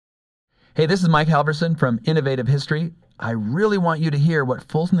Hey, this is Mike Halverson from Innovative History. I really want you to hear what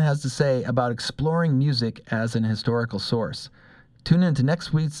Fulton has to say about exploring music as an historical source. Tune in to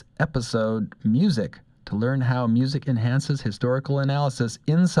next week's episode, Music, to learn how music enhances historical analysis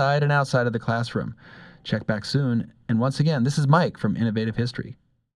inside and outside of the classroom. Check back soon. And once again, this is Mike from Innovative History.